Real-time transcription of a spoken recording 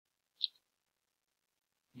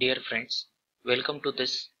Dear friends, welcome to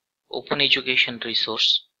this open education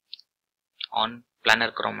resource on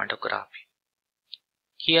planar chromatography.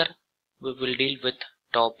 Here we will deal with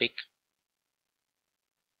topic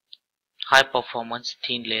high performance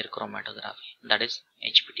thin layer chromatography, that is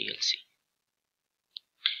HPTLC.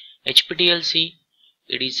 HPTLC,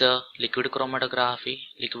 it is a liquid chromatography.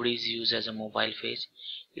 Liquid is used as a mobile phase.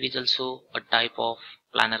 It is also a type of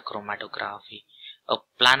planar chromatography, a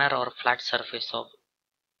planar or flat surface of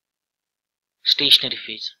stationary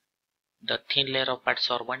phase. The thin layer of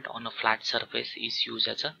adsorbent on a flat surface is used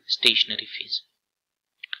as a stationary phase.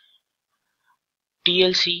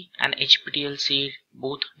 TLC and HPTLC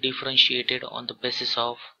both differentiated on the basis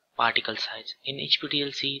of particle size. In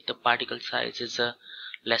HPTLC, the particle size is a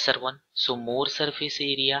lesser one, so more surface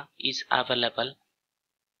area is available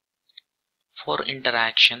for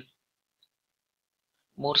interaction.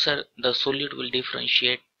 The solute will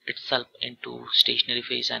differentiate itself into stationary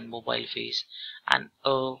phase and mobile phase, and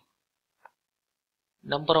a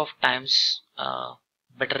number of times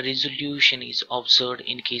better resolution is observed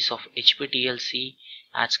in case of HPTLC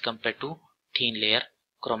as compared to thin layer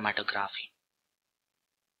chromatography.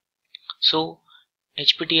 So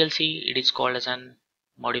HPTLC, it is called as an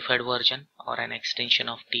modified version or an extension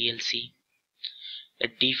of TLC.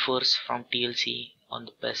 It differs from TLC on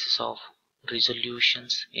the basis of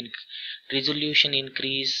resolutions. Resolution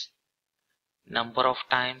increase number of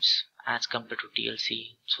times as compared to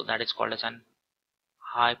TLC, so that is called as an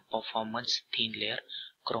high performance thin layer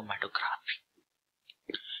chromatography.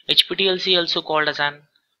 HPTLC also called as an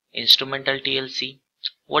instrumental TLC.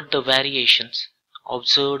 What the variations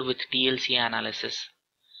observed with TLC analysis,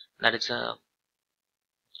 that is a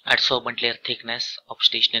adsorbent layer thickness of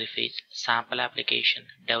stationary phase, sample application,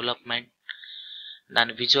 development,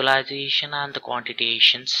 then visualization and the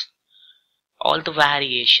quantitations, all the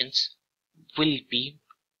variations will be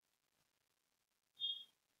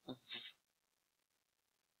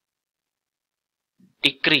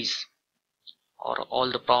decrease, or all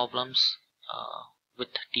the problems with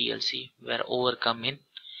TLC were overcome in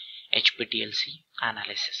HPTLC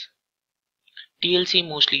analysis. TLC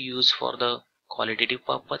mostly used for the qualitative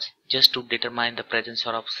purpose, just to determine the presence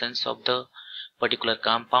or absence of the particular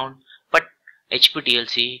compound, but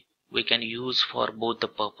HPTLC we can use for both the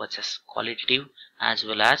purposes, qualitative as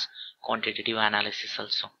well as quantitative analysis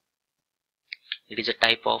also. It is a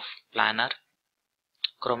type of planar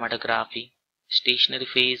chromatography. Stationary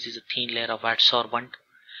phase is a thin layer of adsorbent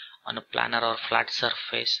on a planar or flat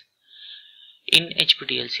surface. In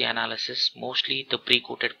HPTLC analysis, mostly the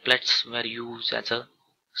pre-coated plates were used as a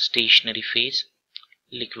stationary phase.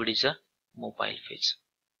 Liquid is a mobile phase.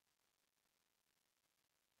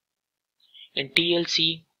 In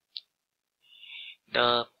TLC,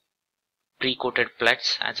 the pre-coated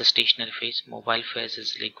plates as a stationary phase, mobile phase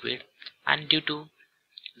is liquid, and due to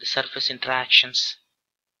the surface interactions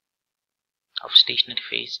of stationary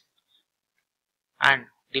phase and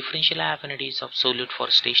differential affinities of solute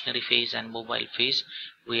for stationary phase and mobile phase,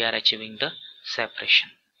 we are achieving the separation.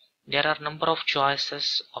 There are number of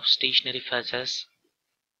choices of stationary phases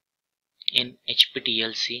in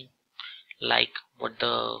HPTLC, like what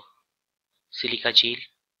the silica gel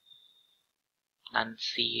and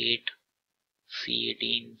C8,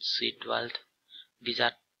 C18, C12. These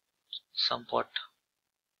are somewhat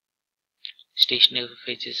stationary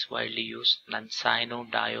phases widely used, then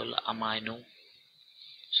cyano, diol, amino.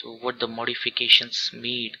 So what the modifications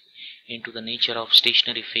made into the nature of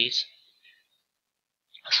stationary phase,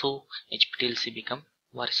 so HPTLC become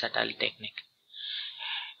versatile technique.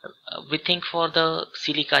 We think for the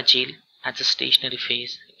silica gel as a stationary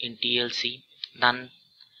phase in TLC, then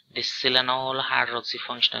the silanol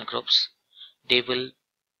hydroxyfunctional groups, they will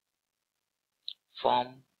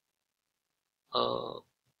form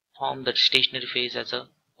the stationary phase as a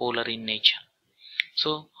polar in nature.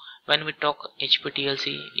 So when we talk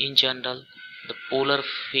HPTLC in general, the polar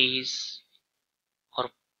phase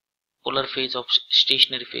or polar phase of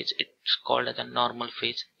stationary phase, it's called as a normal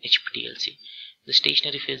phase HPTLC. The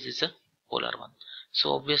stationary phase is a polar one.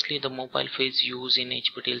 So obviously the mobile phase used in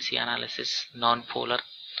HPTLC analysis non-polar,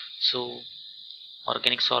 so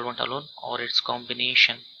organic solvent alone or its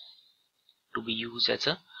combination to be used as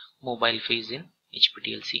a mobile phase in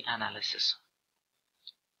HPTLC analysis.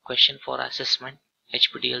 Question for assessment: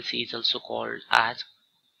 HPTLC is also called as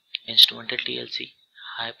instrumental TLC,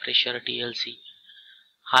 high pressure TLC,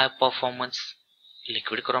 high performance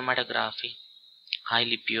liquid chromatography,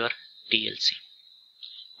 highly pure TLC.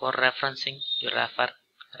 For referencing, you refer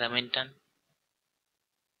Remington,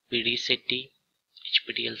 PD Sethi,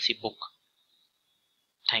 HPTLC book.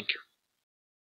 Thank you.